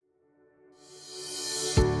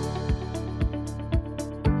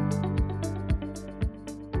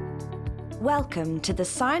Welcome to the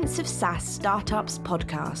Science of SaaS Startups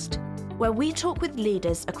podcast, where we talk with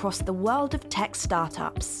leaders across the world of tech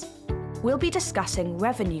startups. We'll be discussing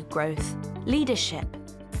revenue growth, leadership,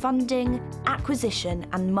 funding, acquisition,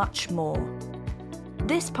 and much more.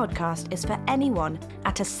 This podcast is for anyone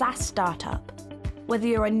at a SaaS startup. Whether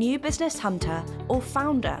you're a new business hunter or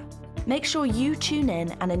founder, make sure you tune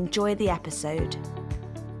in and enjoy the episode.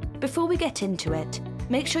 Before we get into it,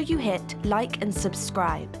 make sure you hit like and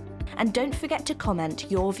subscribe, and don't forget to comment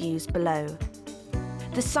your views below.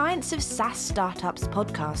 The Science of SaaS Startups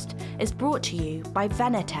podcast is brought to you by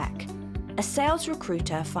Venetech, a sales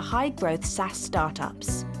recruiter for high-growth SaaS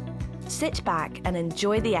startups. Sit back and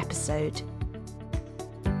enjoy the episode.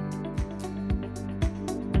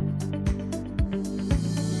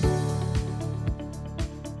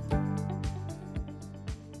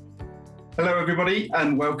 Hello, everybody,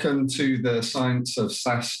 and welcome to the Science of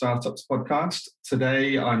SaaS Startups podcast.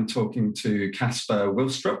 Today, I'm talking to Kasper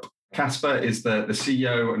Wilstrup. Kasper is the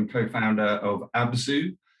CEO and co-founder of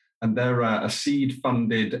Abzu, and they're a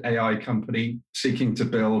seed-funded AI company seeking to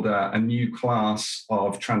build a new class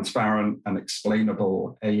of transparent and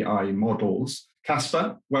explainable AI models.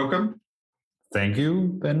 Kasper, welcome. Thank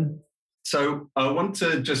you, Ben. So I want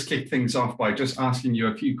to just kick things off by just asking you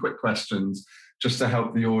a few quick questions just to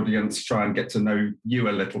help the audience try and get to know you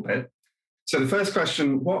a little bit. So the first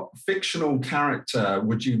question, what fictional character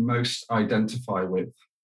would you most identify with?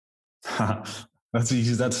 That's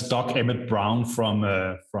easy. That's Doc Emmett Brown from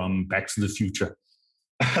Back to the Future.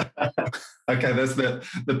 Okay, that's the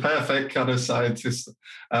perfect kind of scientist,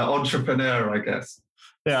 entrepreneur, I guess.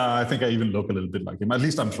 Yeah, I think I even look a little bit like him. At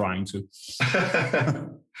least I'm trying to.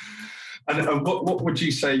 And what would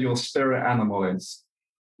you say your spirit animal is?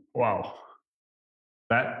 Wow.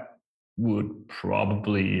 That would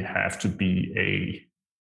probably have to be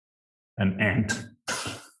an ant.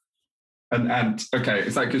 An ant. Okay.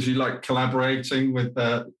 Is that because you like collaborating with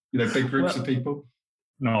big groups of people?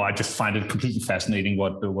 No, I just find it completely fascinating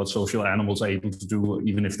what social animals are able to do,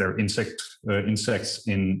 even if they're insects,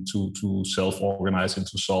 to self-organize and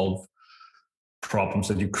to solve problems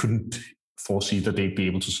that you couldn't foresee that they'd be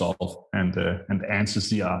able to solve. And ants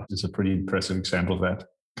is a pretty impressive example of that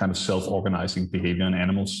kind of self-organizing behavior in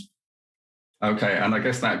animals. Okay, and I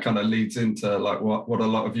guess that kind of leads into like what a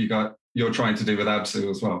lot of you're trying to do with Abzu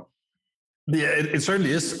as well. Yeah, it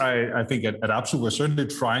certainly is. I think at Abzu we're certainly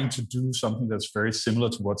trying to do something that's very similar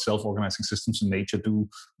to what self-organizing systems in nature do,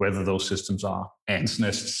 whether those systems are ants'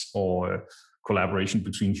 nests or collaboration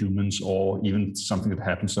between humans or even something that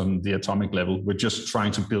happens on the atomic level. We're just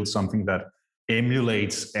trying to build something that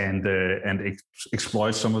emulates and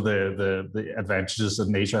exploits some of the advantages that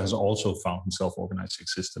nature has also found in self-organizing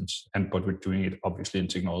systems. But we're doing it obviously in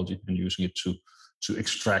technology and using it to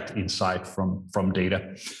extract insight from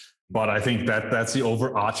data. But I think that's the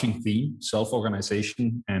overarching theme: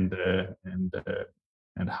 self-organization and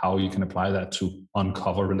how you can apply that to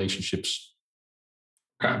uncover relationships.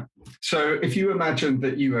 Okay, so if you imagine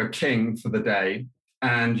that you were king for the day,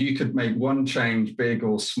 and you could make one change, big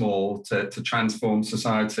or small, to transform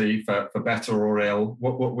society for better or ill,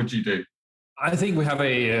 what would you do? I think we have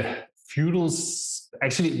a feudal,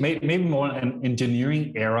 actually maybe more an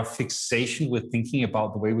engineering era fixation with thinking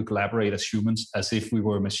about the way we collaborate as humans as if we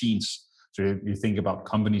were machines. So you think about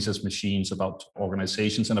companies as machines, about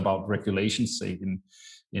organizations and about regulations, say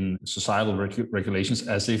in societal regulations,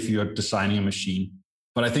 as if you're designing a machine.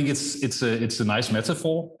 But I think it's a nice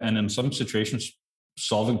metaphor, and in some situations,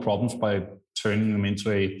 solving problems by turning them into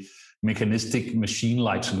a mechanistic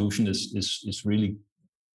machine-like solution is really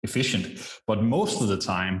efficient. But most of the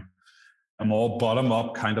time, a more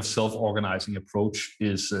bottom-up kind of self-organizing approach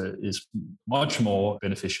is much more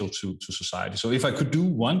beneficial to society. So if I could do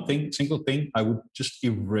one single thing, I would just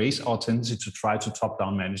erase our tendency to try to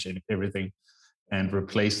top-down manage everything and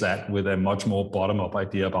replace that with a much more bottom-up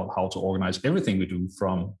idea about how to organize everything we do,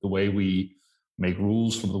 from the way we make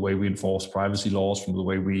rules, from the way we enforce privacy laws, from the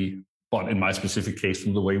way but in my specific case,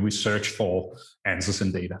 from the way we search for answers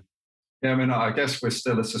in data. Yeah, I mean, I guess we're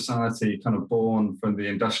still a society kind of born from the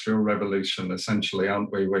Industrial Revolution, essentially,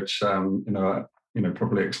 aren't we? Which,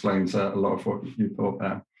 probably explains a lot of what you thought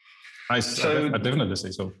there. I definitely say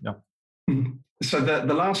so, yeah. So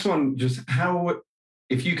the last one, just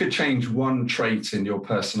if you could change one trait in your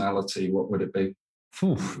personality, what would it be?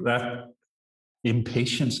 That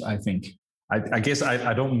impatience, I think. I guess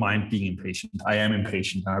I don't mind being impatient. I am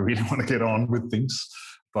impatient. I really want to get on with things.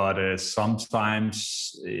 But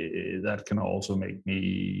sometimes that can also make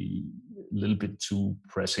me a little bit too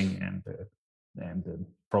pressing, and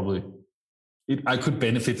probably I could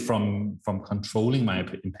benefit from controlling my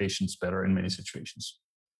impatience better in many situations.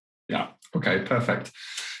 Yeah. Okay, perfect.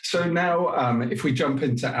 So now if we jump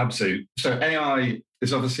into Abzu, so AI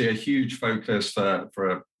is obviously a huge focus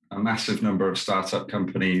for a massive number of startup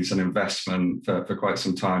companies and investment for quite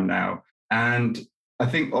some time now. And I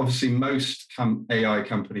think obviously most AI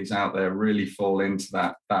companies out there really fall into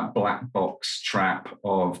that black box trap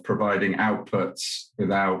of providing outputs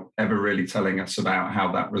without ever really telling us about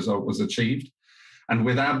how that result was achieved. And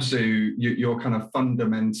with Abzu, you're kind of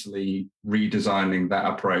fundamentally redesigning that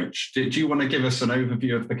approach. Do you want to give us an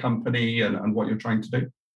overview of the company and what you're trying to do?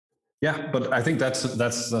 Yeah, but I think that's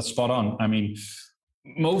spot on. I mean,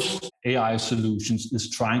 most AI solutions is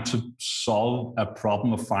trying to solve a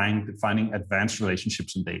problem of finding advanced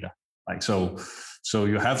relationships in data. Like so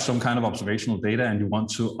you have some kind of observational data, and you want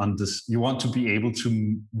to be able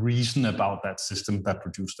to reason about that system that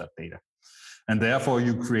produced that data. And therefore,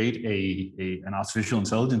 you create an artificial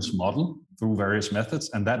intelligence model through various methods,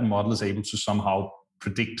 and that model is able to somehow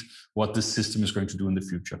predict what this system is going to do in the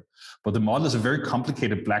future. But the model is a very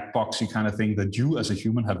complicated black boxy kind of thing that you as a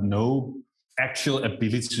human have no actual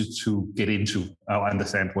ability to get into or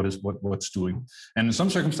understand what's doing. And in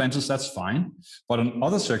some circumstances, that's fine. But in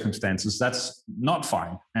other circumstances, that's not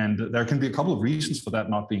fine. And there can be a couple of reasons for that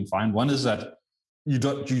not being fine. One is that you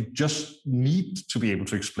just need to be able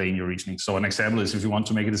to explain your reasoning. So an example is if you want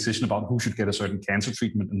to make a decision about who should get a certain cancer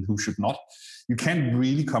treatment and who should not, you can't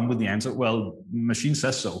really come with the answer, well, machine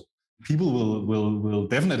says so. People will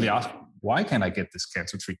definitely ask, why can't I get this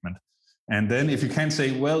cancer treatment? And then if you can't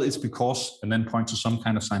say, well, it's because, and then point to some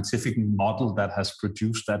kind of scientific model that has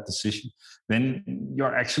produced that decision, then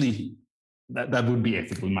you're actually, that would be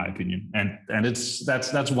ethical in my opinion. And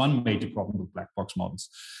that's one major problem with black box models.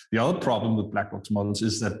 The other problem with black box models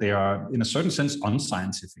is that they are, in a certain sense,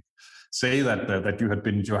 unscientific. Say that you had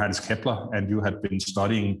been Johannes Kepler and you had been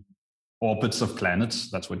studying orbits of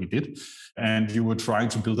planets. That's what he did. And you were trying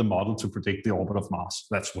to build a model to predict the orbit of Mars.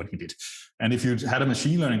 That's what he did. And if you had a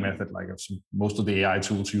machine learning method, like most of the AI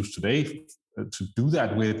tools used today, to do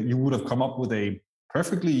that with, you would have come up with a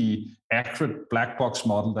perfectly accurate black box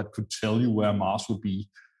model that could tell you where Mars would be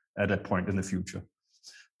at that point in the future.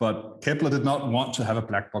 But Kepler did not want to have a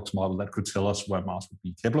black box model that could tell us where Mars would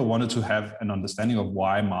be. Kepler wanted to have an understanding of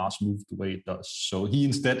why Mars moved the way it does. So he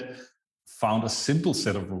instead found a simple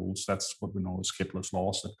set of rules. That's what we know as Kepler's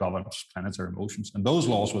laws that governs planetary motions. And those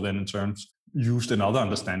laws were then in turn used in other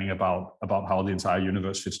understanding about how the entire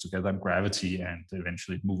universe fits together and gravity, and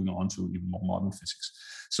eventually moving on to even more modern physics.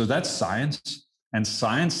 So that's science. And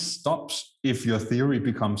science stops if your theory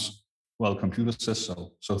becomes, well, computer says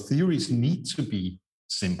so. So theories need to be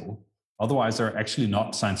simple. Otherwise, they're actually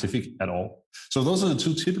not scientific at all. So those are the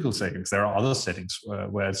two typical settings. There are other settings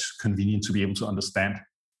where it's convenient to be able to understand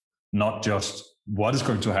not just what is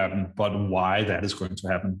going to happen, but why that is going to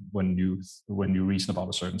happen when you reason about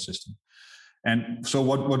a certain system. And so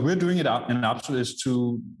what we're doing in Abzu is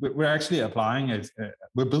we're actually applying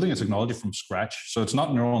we're building a technology from scratch. So it's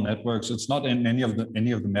not neural networks. It's not in any of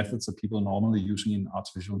the methods that people are normally using in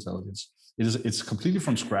artificial intelligence. It's completely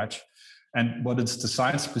from scratch. And what it's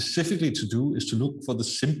designed specifically to do is to look for the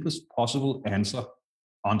simplest possible answer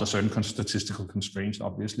under certain statistical constraints,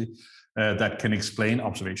 obviously, that can explain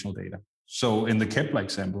observational data. So in the Kepler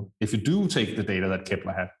example, if you do take the data that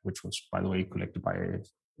Kepler had, which was, by the way, collected by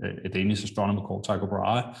a Danish astronomer called Tycho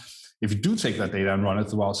Brahe, if you do take that data and run it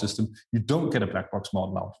through our system, you don't get a black box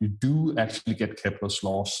model out. You do actually get Kepler's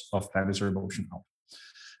laws of planetary motion out.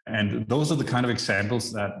 And those are the kind of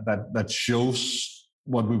examples that shows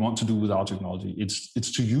what we want to do with our technology.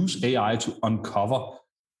 It's to use AI to uncover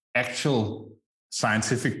actual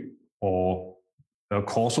scientific or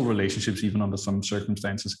causal relationships, even under some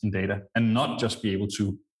circumstances in data, and not just be able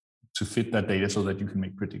to fit that data so that you can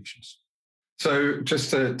make predictions. So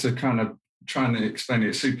just to kind of try and explain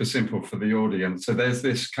it super simple for the audience. So there's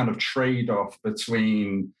this kind of trade-off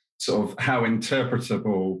between sort of how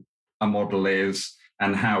interpretable a model is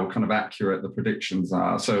and how kind of accurate the predictions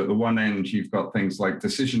are. So at the one end, you've got things like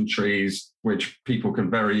decision trees, which people can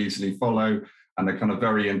very easily follow, and they're kind of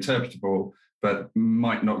very interpretable, but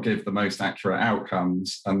might not give the most accurate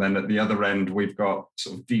outcomes. And then at the other end, we've got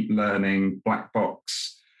sort of deep learning, black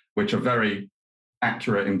box, which are very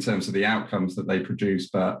accurate in terms of the outcomes that they produce,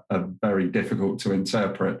 but are very difficult to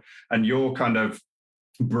interpret. And you're kind of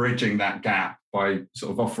bridging that gap by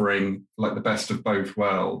sort of offering like the best of both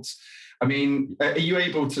worlds. I mean, are you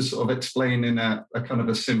able to sort of explain in a kind of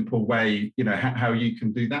a simple way, you know, how you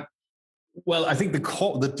can do that? Well, I think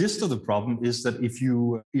the gist of the problem is that if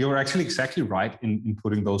you're actually exactly right in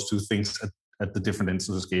putting those two things at the different ends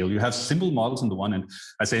of the scale. You have simple models on the one end.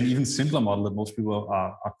 I say an even simpler model that most people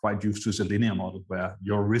are quite used to is a linear model, where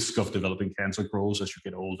your risk of developing cancer grows as you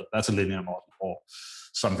get older. That's a linear model or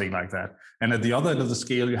something like that. And at the other end of the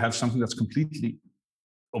scale, you have something that's completely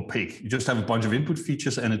opaque. You just have a bunch of input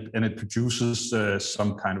features and it produces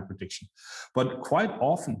some kind of prediction. But quite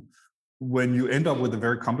often, when you end up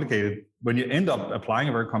applying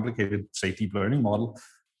a very complicated, say, deep learning model,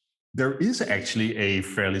 there is actually a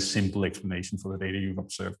fairly simple explanation for the data you've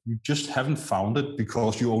observed. You just haven't found it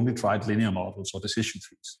because you only tried linear models or decision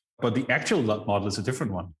trees. But the actual model is a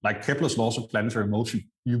different one. Like Kepler's laws of planetary motion,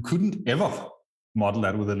 you couldn't ever model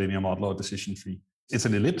that with a linear model or decision tree. It's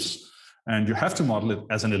an ellipse, and you have to model it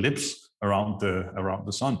as an ellipse around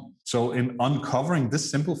the sun. So in uncovering this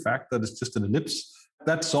simple fact that it's just an ellipse,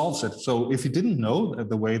 that solves it. So if you didn't know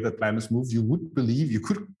the way that planets move, you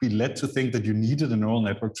could be led to think that you needed a neural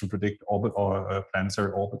network to predict orbit or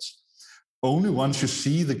planetary orbits. Only once you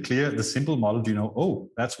see the simple model, do you know, oh,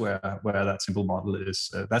 that's where that simple model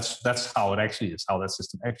is. That's how it actually is, how that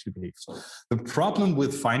system actually behaves. The problem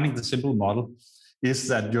with finding the simple model is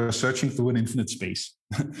that you're searching through an infinite space.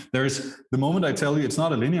 The moment I tell you it's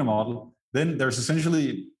not a linear model, then there's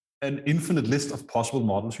essentially an infinite list of possible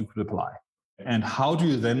models you could apply. And how do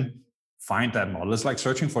you then find that model? It's like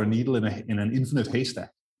searching for a needle in an infinite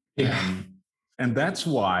haystack. Yeah. And that's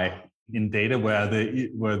why in data where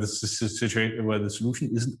the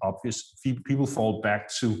solution isn't obvious, people fall back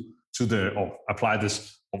to or apply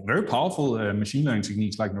this very powerful machine learning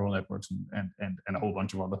techniques like neural networks and a whole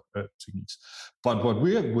bunch of other techniques. But what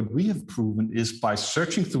we have proven is by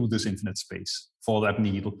searching through this infinite space for that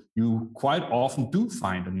needle, you quite often do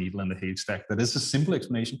find a needle in the haystack that is a simple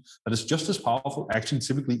explanation that is just as powerful, actually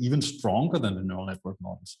typically even stronger than the neural network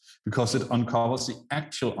models, because it uncovers the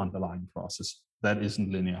actual underlying process that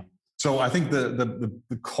isn't linear. So I think the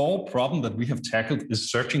core problem that we have tackled is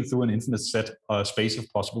searching through an infinite space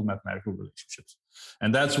of possible mathematical relationships.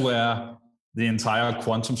 And that's where the entire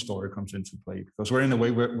quantum story comes into play, because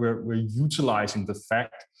we're utilizing the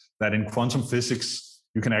fact that in quantum physics,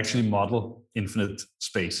 you can actually model infinite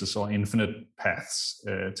spaces or infinite paths,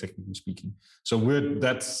 technically speaking. So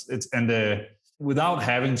without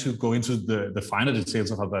having to go into the finer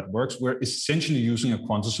details of how that works, we're essentially using a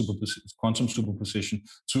quantum superposition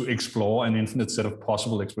to explore an infinite set of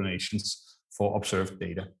possible explanations for observed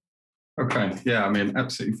data. Okay, yeah, I mean,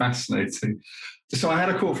 absolutely fascinating. So I had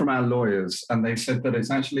a call from our lawyers, and they said that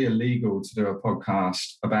it's actually illegal to do a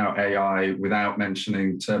podcast about AI without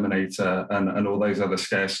mentioning Terminator and all those other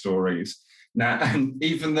scare stories. Now, and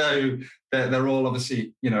even though they're all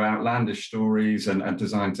obviously, outlandish stories and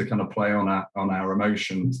designed to kind of play on our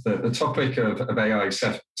emotions, the topic of AI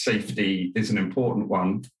safety is an important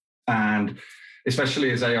one. And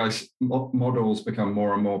especially as AI models become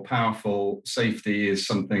more and more powerful, safety is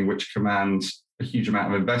something which commands a huge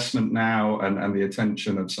amount of investment now and the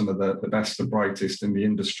attention of some of the best and brightest in the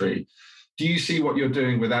industry. Do you see what you're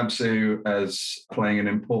doing with Abzu as playing an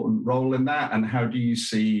important role in that? And how do you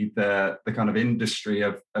see the kind of industry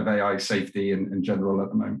of AI safety in general at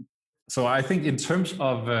the moment? So I think in terms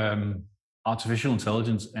of artificial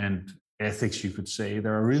intelligence and ethics, you could say,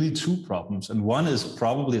 there are really two problems. And one is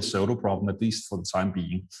probably a pseudo problem, at least for the time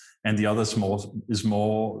being. And the other is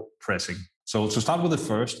more pressing. So to start with the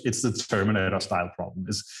first, it's the Terminator style problem.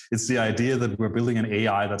 It's the idea that we're building an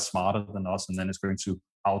AI that's smarter than us, and then it's going to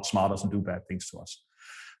outsmart us and do bad things to us.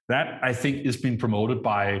 That, I think, is being promoted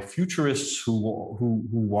by futurists who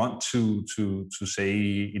want to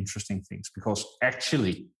say interesting things, because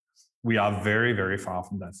actually we are very, very far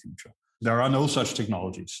from that future. There are no such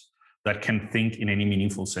technologies that can think in any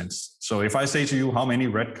meaningful sense. So if I say to you, how many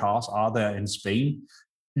red cars are there in Spain?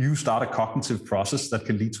 You start a cognitive process that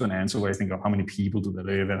can lead to an answer where you think of how many people do they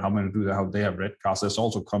live and how they have red cars. There's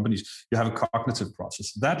also companies. You have a cognitive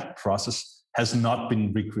process. That process has not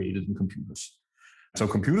been recreated in computers. So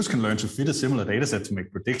computers can learn to fit a similar data set to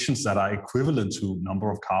make predictions that are equivalent to number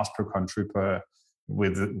of cars per country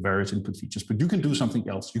with various input features. But you can do something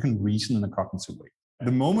else. You can reason in a cognitive way.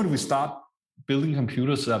 The moment we start building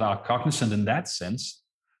computers that are cognizant in that sense,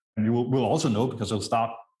 and we'll also know because they'll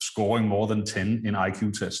start scoring more than 10 in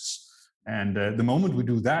IQ tests. And the moment we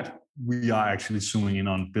do that, we are actually zooming in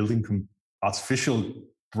on building artificial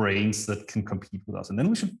brains that can compete with us. And then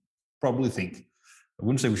we should probably think. I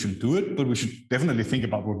wouldn't say we should do it, but we should definitely think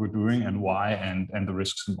about what we're doing and why and the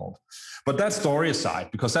risks involved. But that story aside,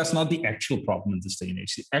 because that's not the actual problem in this day and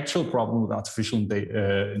age. The actual problem with artificial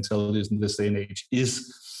intelligence in this day and age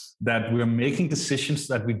is that we're making decisions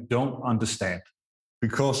that we don't understand,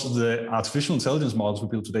 because the artificial intelligence models we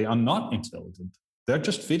build today are not intelligent. They're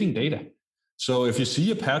just fitting data. So if you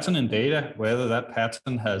see a pattern in data, whether that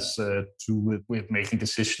pattern has to do with making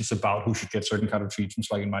decisions about who should get certain kind of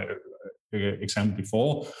treatments, like in my example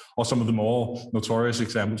before, or some of the more notorious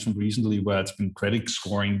examples from recently where it's been credit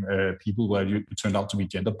scoring people where it turned out to be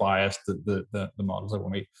gender biased, the models that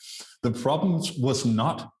were made. The problem was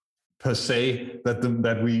not per se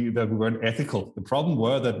that we weren't ethical. The problem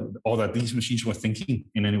were that these machines were thinking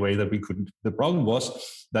in any way that we couldn't. The problem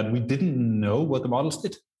was that we didn't know what the models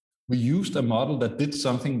did. We used a model that did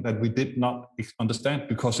something that we did not understand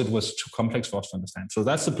because it was too complex for us to understand. So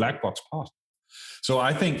that's the black box part. So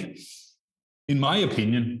I think, in my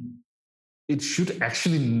opinion, it should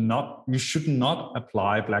actually not. You should not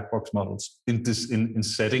apply black box models in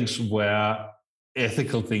settings where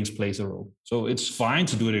ethical things plays a role. So it's fine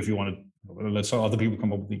to do it if you want to. Let other people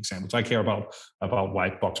come up with the examples. I care about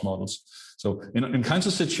white box models. So in kinds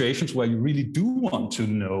of situations where you really do want to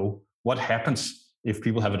know what happens if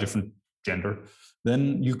people have a different gender,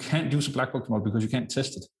 then you can't use a black box model because you can't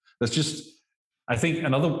test it. That's just, I think,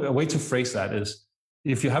 a way to phrase that is,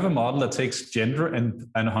 if you have a model that takes gender and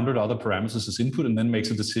 100 other parameters as input and then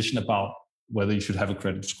makes a decision about whether you should have a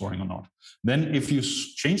credit scoring or not, then if you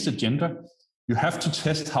change the gender, you have to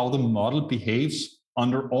test how the model behaves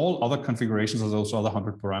under all other configurations of those other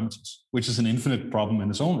 100 parameters, which is an infinite problem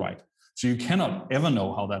in its own right. So you cannot ever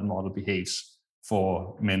know how that model behaves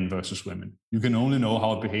for men versus women. You can only know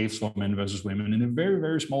how it behaves for men versus women in a very,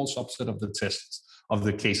 very small subset of the tests of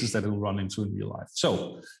the cases that it will run into in real life.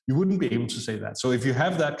 So you wouldn't be able to say that. So if you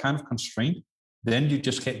have that kind of constraint, then you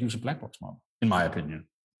just can't use a black box model, in my opinion.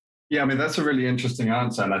 Yeah, I mean, that's a really interesting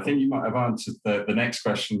answer. And I think you might have answered the next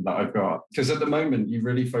question that I've got. Because at the moment, you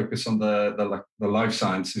really focus on the life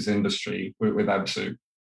sciences industry with Absu.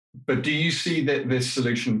 But do you see that this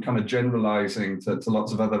solution kind of generalizing to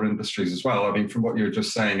lots of other industries as well? I mean, from what you were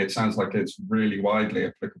just saying, it sounds like it's really widely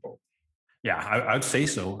applicable. Yeah, I'd say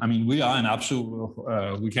so. I mean, we are an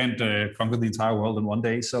Absu. We can't conquer the entire world in one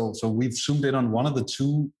day. So we've zoomed in on one of the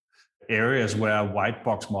two areas where white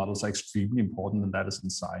box models are extremely important, and that is in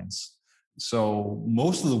science. So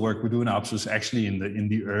most of the work we do in Absu is actually in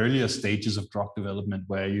the earlier stages of drug development,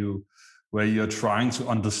 where you're trying to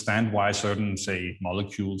understand why certain, say,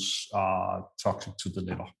 molecules are toxic to the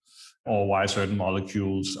liver, or why certain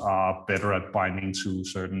molecules are better at binding to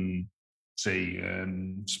certain, say,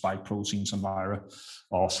 spike proteins and vira,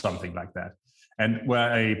 or something like that. And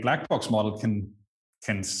where a black box model can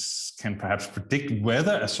perhaps predict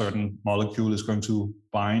whether a certain molecule is going to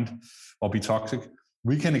bind or be toxic,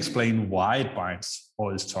 we can explain why it binds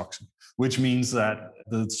or is toxic, which means that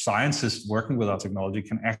the scientists working with our technology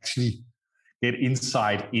can actually get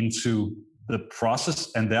insight into the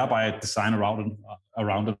process and thereby design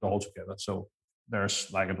around it altogether. So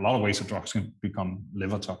there's like a lot of ways that drugs can become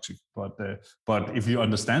liver toxic, but if you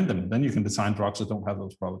understand them, then you can design drugs that don't have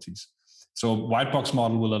those properties. So a white box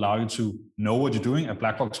model will allow you to know what you're doing. A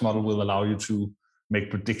black box model will allow you to make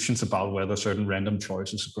predictions about whether certain random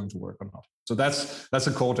choices are going to work or not. So that's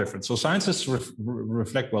a core difference. So scientists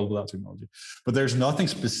reflect well with our technology, but there's nothing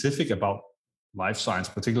specific about life science,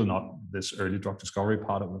 particularly not this early drug discovery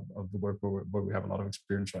part of the work where we have a lot of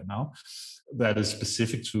experience right now, that is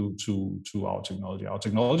specific to our technology. Our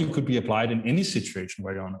technology could be applied in any situation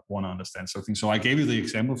where you want to understand something. So I gave you the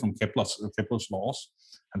example from Kepler's laws,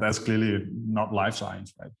 and that's clearly not life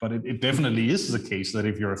science, right? But it definitely is the case that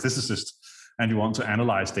if you're a physicist and you want to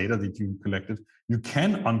analyze data that you collected, you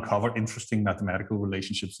can uncover interesting mathematical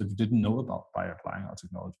relationships that you didn't know about by applying our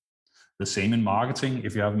technology. The same in marketing.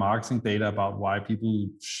 If you have marketing data about why people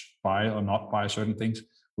buy or not buy certain things,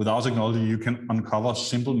 with our technology, you can uncover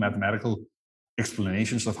simple mathematical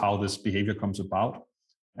explanations of how this behavior comes about,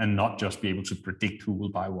 and not just be able to predict who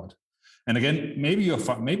will buy what. And again, maybe you're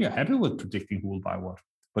happy with predicting who will buy what.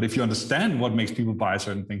 But if you understand what makes people buy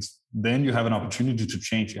certain things, then you have an opportunity to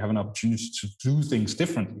change. You have an opportunity to do things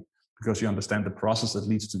differently because you understand the process that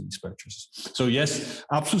leads to these purchases. So yes,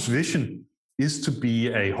 Absu's vision is to be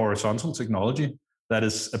a horizontal technology that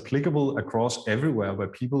is applicable across everywhere where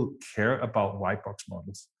people care about white box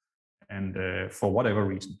models, and for whatever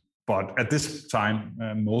reason. But at this time,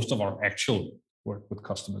 most of our actual work with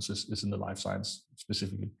customers is in the life science,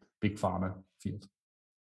 specifically big pharma field.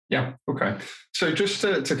 Yeah, okay. So just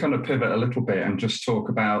to kind of pivot a little bit and just talk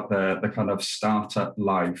about the kind of startup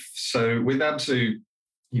life. So with Absu,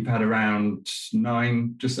 you've had around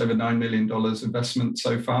just over $9 million investment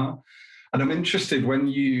so far. And I'm interested, when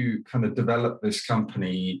you kind of developed this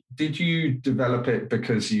company, did you develop it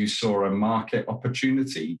because you saw a market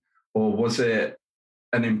opportunity, or was it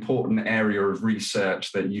an important area of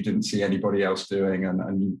research that you didn't see anybody else doing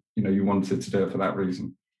and you wanted to do it for that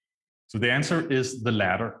reason? So the answer is the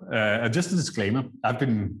latter. Just a disclaimer,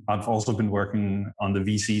 I've also been working on the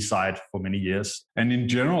VC side for many years. And in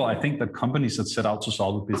general, I think that companies that set out to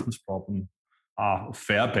solve a business problem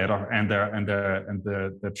fare better, and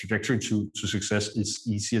the trajectory to success is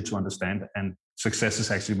easier to understand, and success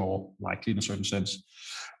is actually more likely in a certain sense.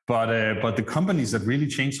 But the companies that really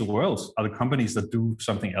change the world are the companies that do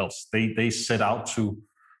something else. They set out to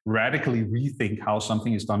radically rethink how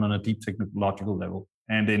something is done on a deep technological level.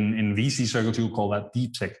 And in VC circles, you call that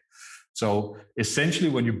deep tech. So essentially,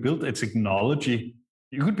 when you build a technology,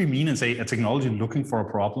 you could be mean and say a technology looking for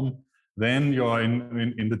a problem, then you're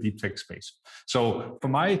in the deep tech space. So for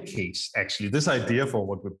my case, actually, this idea for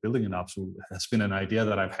what we're building in Absu has been an idea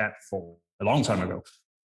that I've had for a long time ago.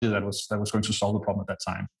 That was going to solve the problem at that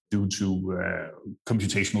time due to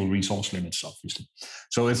computational resource limits, obviously.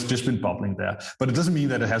 So it's just been bubbling there. But it doesn't mean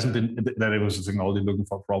that it was a technology looking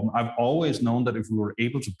for a problem. I've always known that if we were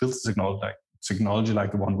able to build technology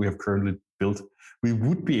like the one we have currently built, we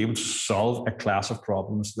would be able to solve a class of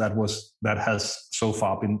problems that has so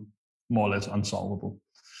far been more or less unsolvable,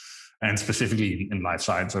 and specifically in life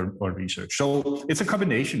science or research. So it's a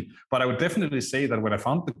combination. But I would definitely say that when I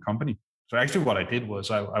founded the company, so actually what I did was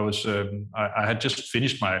I had just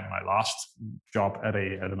finished my last job at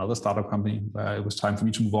another startup company. It was time for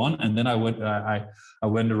me to move on, and then I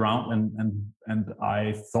went around and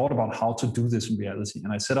I thought about how to do this in reality,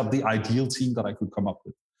 and I set up the ideal team that I could come up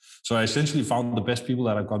with. So I essentially found the best people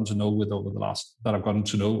that I've gotten to know over the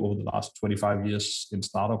last 25 years in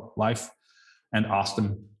startup life, and asked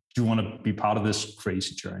them, do you want to be part of this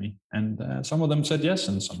crazy journey? And some of them said yes,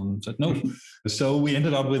 and some of them said no. So we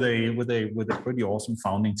ended up with a pretty awesome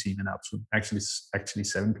founding team in Absu. Actually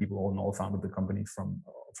 7 people all in all founded the company from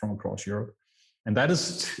across Europe. And that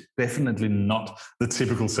is definitely not the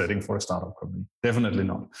typical setting for a startup company. Definitely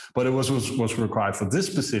not. But it was required for this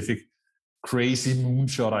specific crazy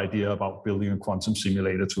moonshot idea about building a quantum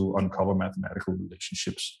simulator to uncover mathematical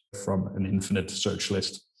relationships from an infinite search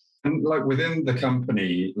list. And like within the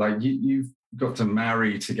company, like you've got to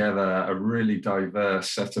marry together a really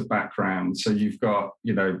diverse set of backgrounds. So you've got,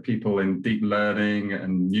 people in deep learning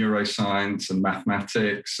and neuroscience and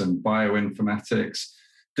mathematics and bioinformatics.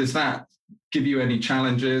 Does that give you any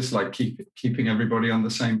challenges, like keeping everybody on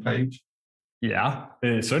the same page? Yeah,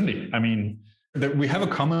 certainly. I mean, we have a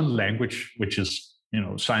common language, which is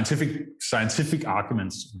scientific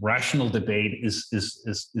arguments, rational debate is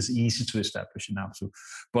easy to establish in Absu,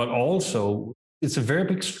 but also it's a very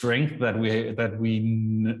big strength that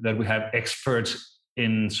we have experts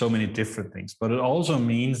in so many different things. But it also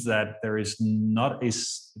means that there's not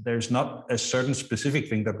a certain specific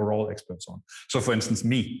thing that we're all experts on. So, for instance,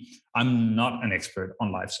 I'm not an expert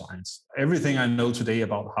on life science. Everything I know today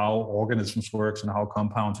about how organisms works and how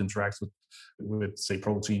compounds interact with say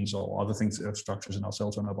proteins or other things, structures in our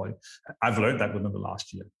cells or in our body, I've learned that within the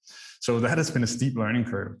last year. So that has been a steep learning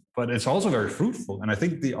curve, but it's also very fruitful. And I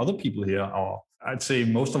think the other people here I'd say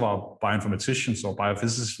most of our bioinformaticians or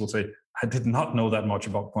biophysicists will say, I did not know that much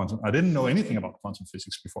about quantum. I didn't know anything about quantum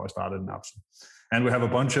physics before I started in Absu. And we have a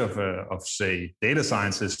bunch of say, data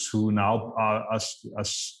scientists who now are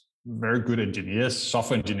very good engineers,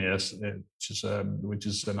 software engineers, which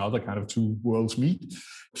is another kind of two worlds meet.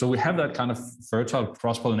 So we have that kind of fertile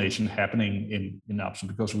cross-pollination happening in Absu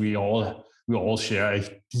because we all share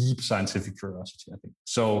a deep scientific curiosity, I think.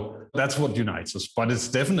 So that's what unites us. But it's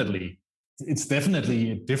definitely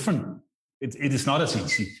different. It is not as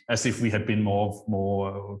easy as if we had been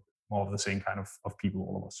more of the same kind of people,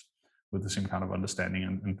 all of us, with the same kind of understanding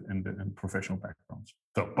and professional backgrounds.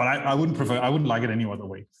 So, but I wouldn't like it any other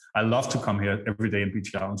way. I love to come here every day and be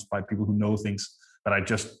challenged by people who know things that I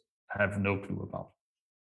just have no clue about.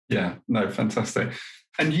 Yeah, no, fantastic.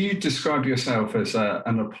 And you describe yourself as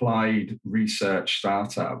an applied research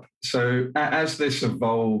startup. So as this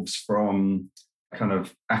evolves from kind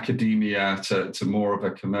of academia to more of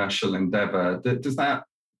a commercial endeavor, does that,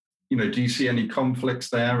 do you see any conflicts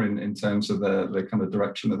there in terms of the kind of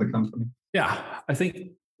direction of the company? Yeah, I think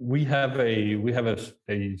we have a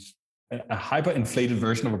hyper-inflated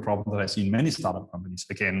version of a problem that I see in many startup companies.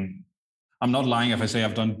 Again, I'm not lying if I say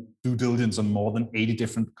I've done due diligence on more than 80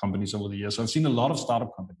 different companies over the years. So I've seen a lot of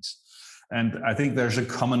startup companies. And I think there's a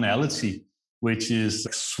commonality, which is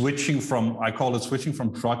switching from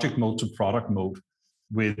project mode to product mode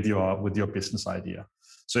with your business idea.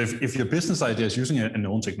 So if your business idea is using a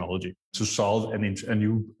known technology to solve a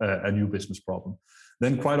new business problem,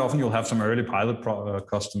 then quite often you'll have some early pilot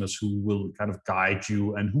customers who will kind of guide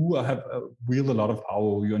you and who have wield a lot of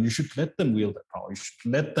power over you, and you should let them wield that power. You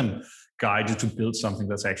should let them guide you to build something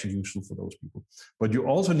that's actually useful for those people. But you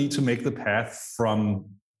also need to make the path from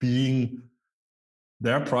being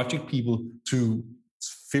their project people to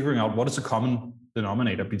figuring out what is the common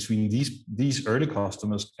denominator between these early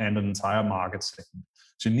customers and an entire market segment.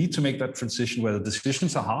 So you need to make that transition where the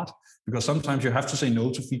decisions are hard, because sometimes you have to say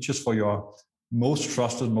no to features for your most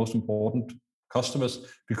trusted, most important customers,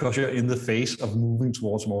 because you're in the phase of moving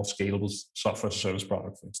towards more scalable software as a service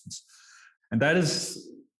product, for instance. And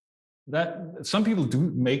that some people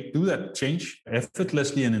do that change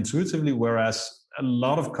effortlessly and intuitively, whereas a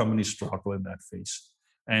lot of companies struggle in that phase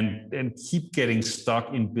and keep getting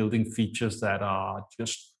stuck in building features that are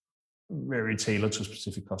just very tailored to a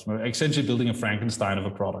specific customer, essentially building a Frankenstein of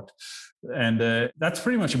a product. And that's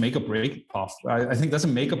pretty much a make or break path. I think that's a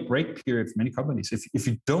make or break period for many companies. If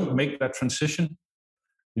you don't make that transition,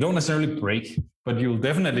 you don't necessarily break, but you'll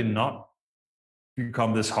definitely not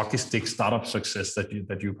become this hockey stick startup success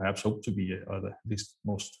that you perhaps hope to be, or at least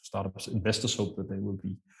most startups investors hope that they will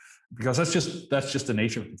be. Because that's just the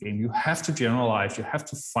nature of the game. You have to generalize. You have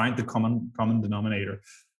to find the common denominator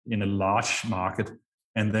in a large market,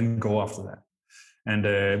 and then go after that.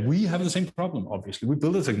 And we have the same problem. Obviously, we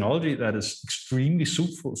build a technology that is extremely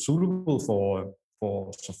suitable for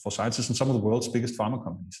scientists in some of the world's biggest pharma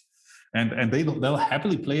companies, and they'll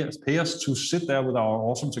happily pay us to sit there with our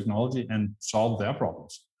awesome technology and solve their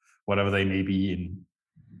problems, whatever they may be in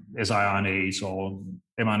siRNAs or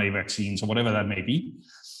mRNA vaccines or whatever that may be.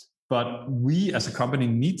 But we as a company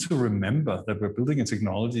need to remember that we're building a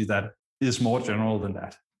technology that is more general than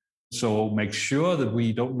that. So make sure that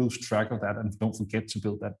we don't lose track of that and don't forget to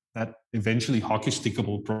build that eventually hockey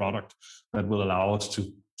stickable product that will allow us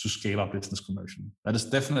to scale our business commercially. That is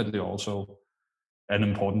definitely also an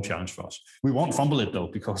important challenge for us. We won't fumble it though,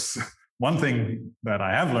 because one thing that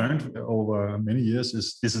I have learned over many years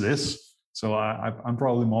is this. So I'm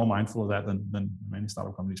probably more mindful of that than many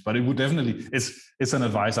startup companies. But it would definitely, it's an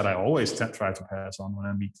advice that I always try to pass on when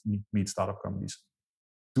I meet startup companies.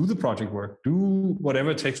 Do the project work, do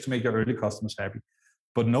whatever it takes to make your early customers happy,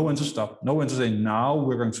 but know when to stop, know when to say, now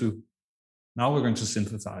we're going to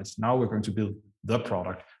synthesize, now we're going to build the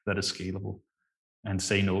product that is scalable, and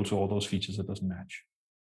say no to all those features that doesn't match.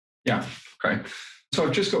 Yeah, great. So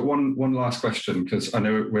I've just got one last question, because I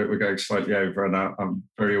know we're going slightly over, and I'm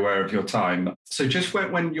very aware of your time. So just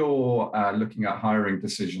when you're looking at hiring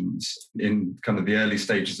decisions in kind of the early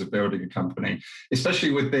stages of building a company,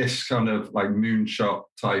 especially with this kind of like moonshot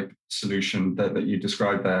type solution that you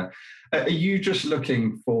described there, are you just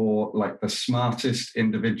looking for like the smartest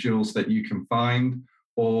individuals that you can find?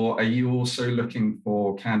 Or are you also looking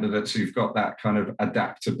for candidates who've got that kind of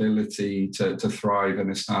adaptability to thrive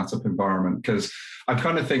in a startup environment? Because I'm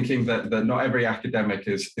kind of thinking that not every academic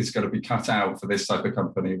is going to be cut out for this type of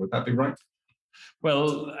company. Would that be right?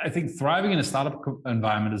 Well, I think thriving in a startup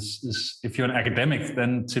environment is if you're an academic,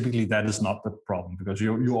 then typically that is not the problem, because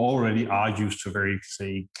you already are used to a very,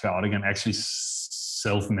 say, chaotic and actually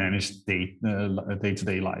self-managed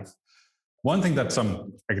day-to-day life. One thing that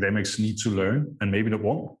some academics need to learn, and maybe don't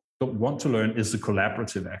want to learn, is the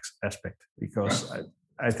collaborative aspect. Because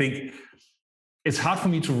I think it's hard for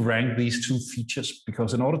me to rank these two features,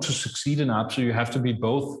 because in order to succeed in Absu, you have to be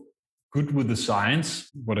both good with the science,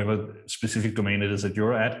 whatever specific domain it is that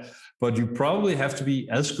you're at, but you probably have to be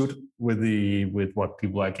as good with what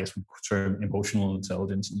people, I guess, would term emotional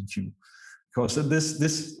intelligence, EQ. Because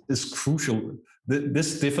this is crucial.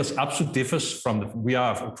 This absolutely differs from we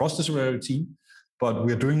are a cross-disciplinary team, but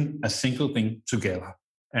we're doing a single thing together.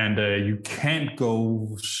 And you can't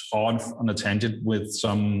go on a tangent with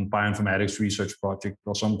some bioinformatics research project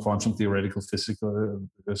or some quantum theoretical physical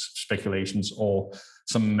speculations or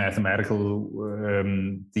some mathematical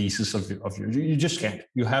thesis of yours. You just can't.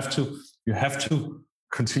 You have to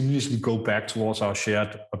continuously go back towards our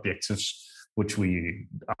shared objectives, which we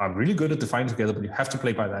are really good at defining together, but you have to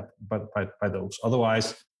play by that, by those.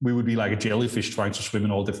 Otherwise, we would be like a jellyfish trying to swim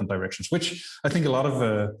in all different directions, which I think a lot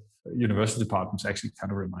of university departments actually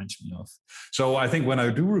kind of reminds me of. So I think when I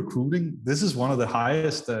do recruiting, this is one of the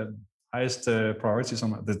highest priorities.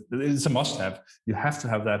 It's a must-have. You have to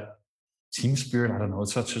have that team spirit. I don't know,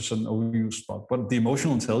 it's such an overused spot, but the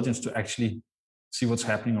emotional intelligence to actually see what's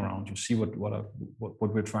happening around you, see what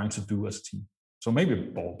we're trying to do as a team. So maybe a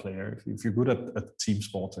ball player. If you're good at team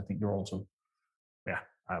sports, I think you're also,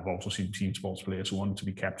 I've also seen team sports players who wanted to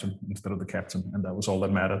be captain instead of the captain, and that was all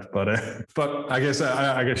that mattered. But I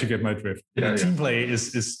guess you get my drift. Team play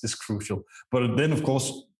is crucial. But then, of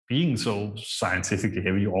course, being so scientifically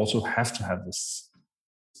heavy, you also have to have this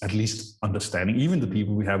at least understanding. Even the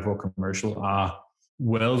people we have who are commercial are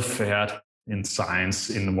well fared in science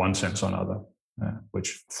in one sense or another,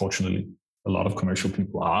 which fortunately a lot of commercial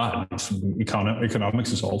people are.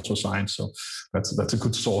 Economics is also science, so that's a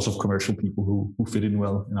good source of commercial people who fit in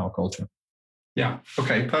well in our culture. Yeah.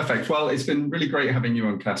 Okay, perfect. Well, it's been really great having you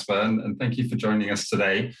on, Casper, and thank you for joining us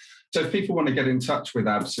today. So if people want to get in touch with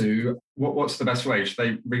Absu, what's the best way? Should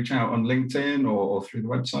they reach out on LinkedIn or through the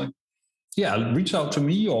website? Yeah, reach out to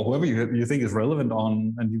me or whoever you think is relevant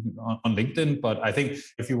on LinkedIn. But I think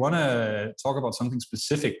if you want to talk about something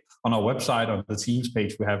specific, on our website, on the Teams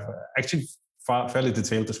page, we have actually fairly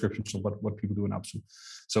detailed descriptions of what people do in Absu.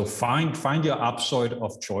 So find your Absoid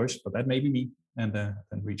of choice, but that may be me, and then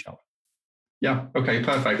reach out. Yeah. Okay.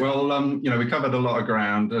 Perfect. Well, we covered a lot of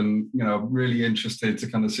ground, and really interested to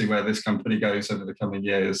kind of see where this company goes over the coming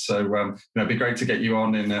years. So, it'd be great to get you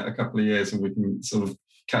on in a couple of years, and we can sort of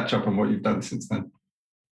catch up on what you've done since then.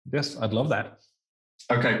 Yes, I'd love that.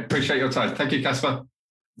 Okay. Appreciate your time. Thank you, Casper.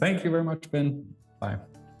 Thank you very much, Ben. Bye.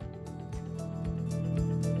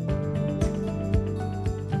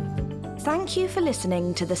 Thank you for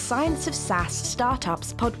listening to the Science of SaaS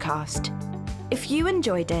Startups podcast. If you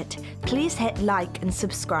enjoyed it, please hit like and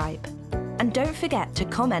subscribe. And don't forget to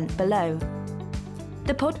comment below.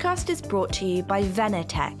 The podcast is brought to you by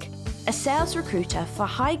Venetech, a sales recruiter for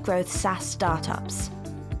high-growth SaaS startups.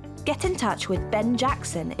 Get in touch with Ben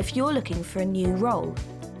Jackson if you're looking for a new role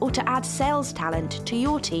or to add sales talent to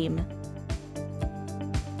your team.